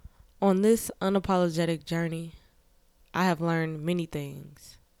On this unapologetic journey, I have learned many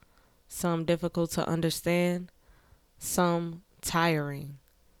things, some difficult to understand, some tiring.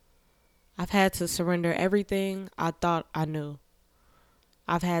 I've had to surrender everything I thought I knew.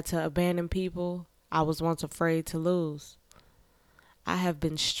 I've had to abandon people I was once afraid to lose. I have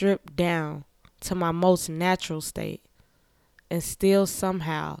been stripped down to my most natural state, and still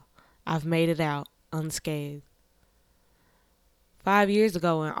somehow I've made it out unscathed. 5 years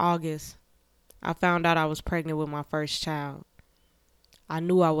ago in August, I found out I was pregnant with my first child. I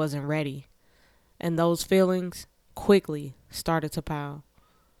knew I wasn't ready, and those feelings quickly started to pile.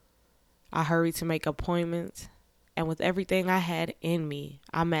 I hurried to make appointments, and with everything I had in me,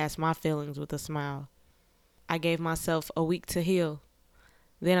 I masked my feelings with a smile. I gave myself a week to heal.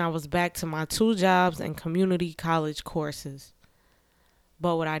 Then I was back to my 2 jobs and community college courses.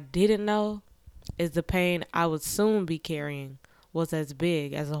 But what I didn't know is the pain I would soon be carrying was as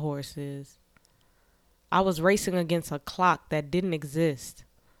big as a horse is. I was racing against a clock that didn't exist.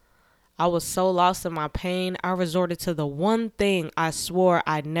 I was so lost in my pain, I resorted to the one thing I swore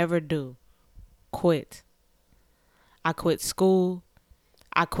I'd never do: quit. I quit school.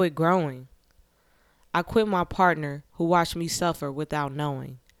 I quit growing. I quit my partner who watched me suffer without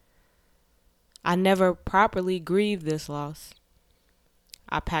knowing. I never properly grieved this loss.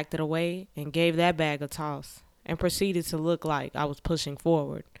 I packed it away and gave that bag a toss and proceeded to look like I was pushing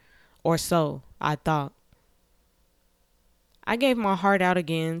forward, or so I thought. I gave my heart out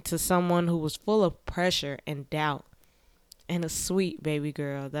again to someone who was full of pressure and doubt, and a sweet baby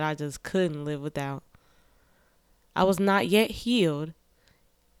girl that I just couldn't live without. I was not yet healed,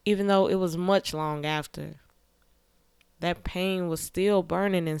 even though it was much long after. That pain was still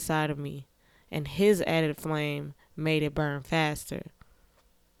burning inside of me, and his added flame made it burn faster.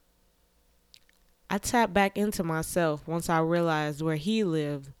 I tapped back into myself once I realized where he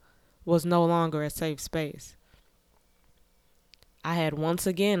lived was no longer a safe space. I had once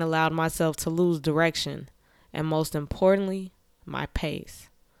again allowed myself to lose direction, and most importantly, my pace.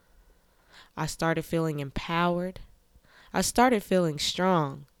 I started feeling empowered. I started feeling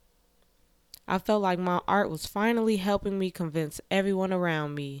strong. I felt like my art was finally helping me convince everyone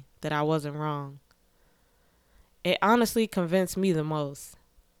around me that I wasn't wrong. It honestly convinced me the most,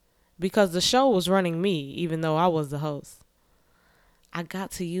 because the show was running me even though I was the host. I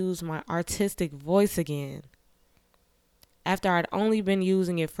got to use my artistic voice again, after I'd only been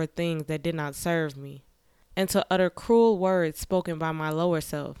using it for things that did not serve me, and to utter cruel words spoken by my lower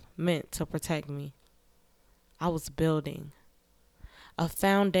self meant to protect me. I was building a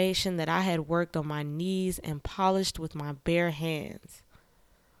foundation that I had worked on my knees and polished with my bare hands,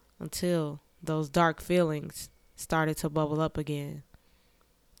 until those dark feelings started to bubble up again.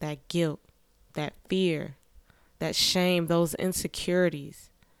 That guilt, that fear, that shame, those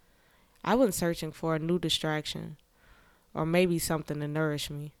insecurities. I went searching for a new distraction, or maybe something to nourish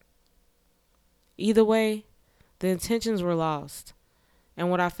me. Either way, the intentions were lost,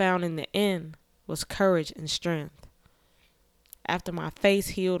 and what I found in the end was courage and strength. After my face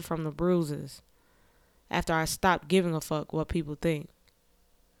healed from the bruises, after I stopped giving a fuck what people think,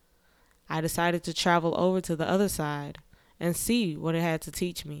 I decided to travel over to the other side and see what it had to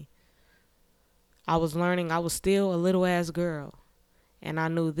teach me. I was learning I was still a little ass girl, and I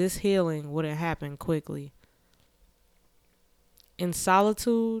knew this healing wouldn't happen quickly. In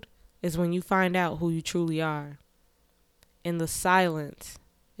solitude is when you find out who you truly are. In the silence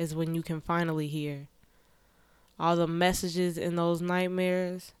is when you can finally hear. All the messages in those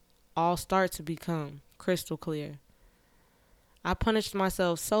nightmares all start to become crystal clear. I punished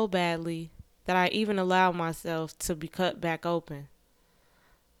myself so badly that I even allowed myself to be cut back open.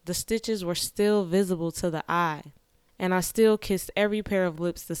 The stitches were still visible to the eye, and I still kissed every pair of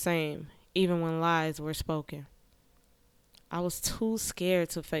lips the same, even when lies were spoken. I was too scared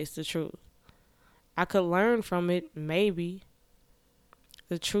to face the truth. I could learn from it, maybe.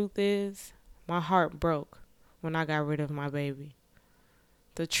 The truth is, my heart broke when I got rid of my baby.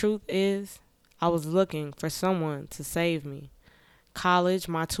 The truth is, I was looking for someone to save me. College,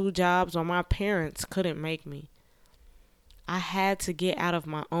 my 2 jobs, or my parents couldn't make me. I had to get out of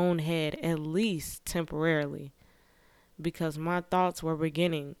my own head, at least temporarily, because my thoughts were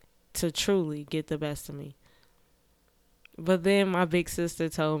beginning to truly get the best of me. But then my big sister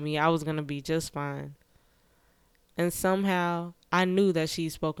told me I was going to be just fine. And somehow I knew that she'd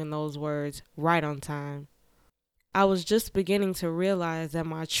spoken those words right on time. I was just beginning to realize that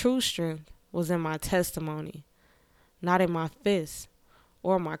my true strength was in my testimony, not in my fists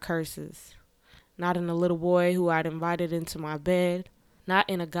or my curses, not in the little boy who I'd invited into my bed, not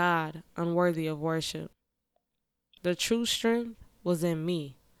in a God unworthy of worship. The true strength was in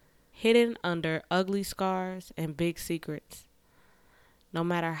me, hidden under ugly scars and big secrets. No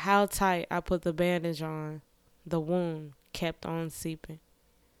matter how tight I put the bandage on, the wound kept on seeping.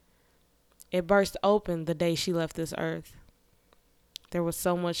 It burst open the day she left this earth. There was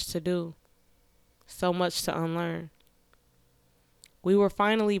so much to do, so much to unlearn. We were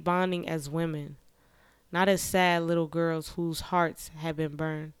finally bonding as women, not as sad little girls whose hearts had been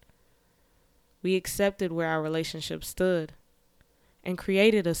burned. We accepted where our relationship stood and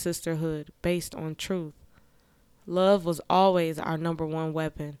created a sisterhood based on truth. Love was always our number one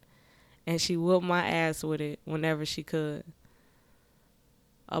weapon, and she whooped my ass with it whenever she could.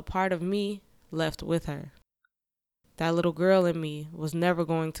 A part of me left with her. That little girl in me was never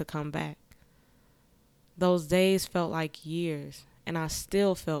going to come back. Those days felt like years, and I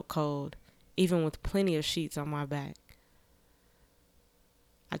still felt cold, even with plenty of sheets on my back.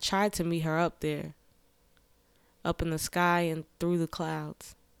 I tried to meet her up there, up in the sky and through the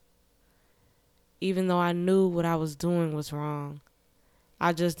clouds. Even though I knew what I was doing was wrong,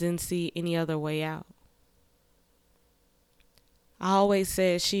 I just didn't see any other way out. I always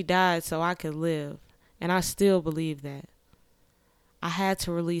said she died so I could live, and I still believe that. I had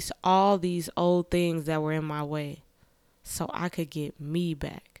to release all these old things that were in my way so I could get me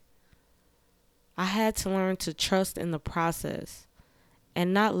back. I had to learn to trust in the process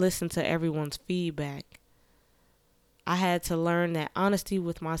and not listen to everyone's feedback. I had to learn that honesty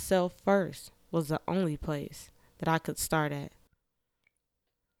with myself first was the only place that I could start at.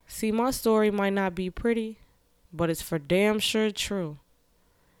 See, my story might not be pretty, but it's for damn sure true.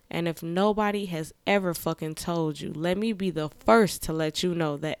 And if nobody has ever fucking told you, let me be the first to let you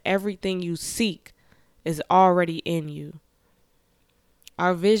know that everything you seek is already in you.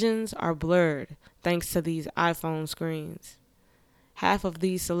 Our visions are blurred thanks to these iPhone screens. Half of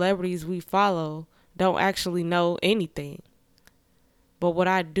these celebrities we follow don't actually know anything. But what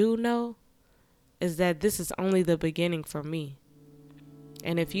I do know is that this is only the beginning for me.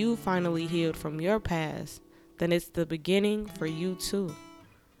 And if you finally healed from your past, then it's the beginning for you too.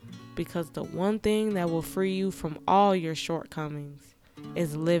 Because the one thing that will free you from all your shortcomings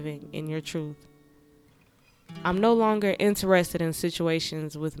is living in your truth. I'm no longer interested in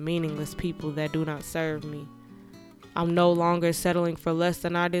situations with meaningless people that do not serve me. I'm no longer settling for less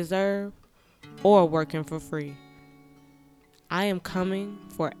than I deserve or working for free. I am coming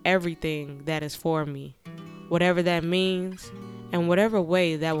for everything that is for me, whatever that means, and whatever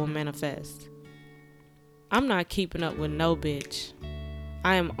way that will manifest. I'm not keeping up with no bitch.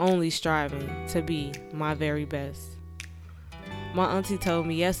 I am only striving to be my very best. My auntie told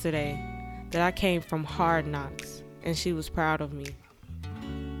me yesterday that I came from hard knocks, and she was proud of me.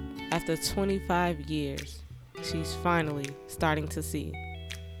 After 25 years, she's finally starting to see.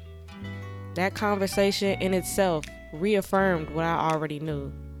 That conversation in itself reaffirmed what I already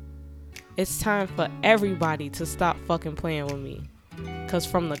knew. It's time for everybody to stop fucking playing with me, 'cause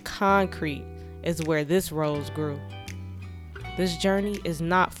from the concrete is where this rose grew. This journey is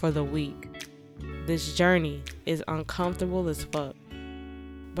not for the weak. This journey is uncomfortable as fuck.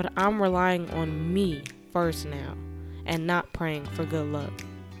 But I'm relying on me first now and not praying for good luck.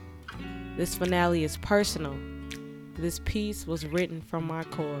 This finale is personal. This piece was written from my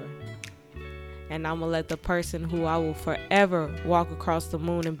core. And I'm gonna let the person who I will forever walk across the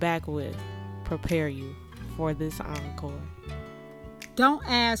moon and back with prepare you for this encore. Don't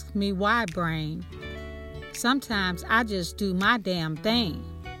ask me why, brain. Sometimes I just do my damn thing.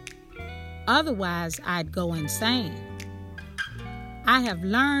 Otherwise, I'd go insane. I have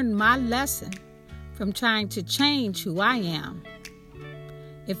learned my lesson from trying to change who I am.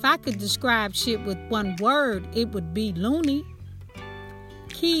 If I could describe shit with one word, it would be loony.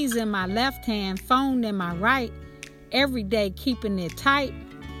 Keys in my left hand, phone in my right, every day keeping it tight.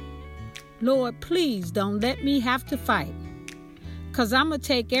 Lord, please don't let me have to fight. 'Cause I'ma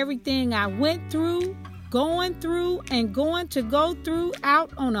take everything I went through, going through, and going to go through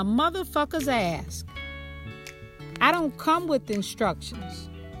out on a motherfucker's ass. I don't come with instructions.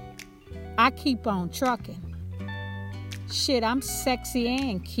 I keep on trucking. Shit, I'm sexy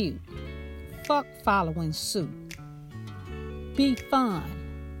and cute. Fuck following suit. Be fun.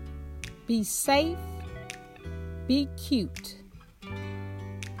 Be safe. Be cute.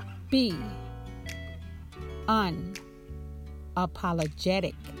 Be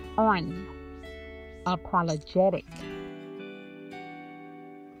unapologetic. Unapologetic.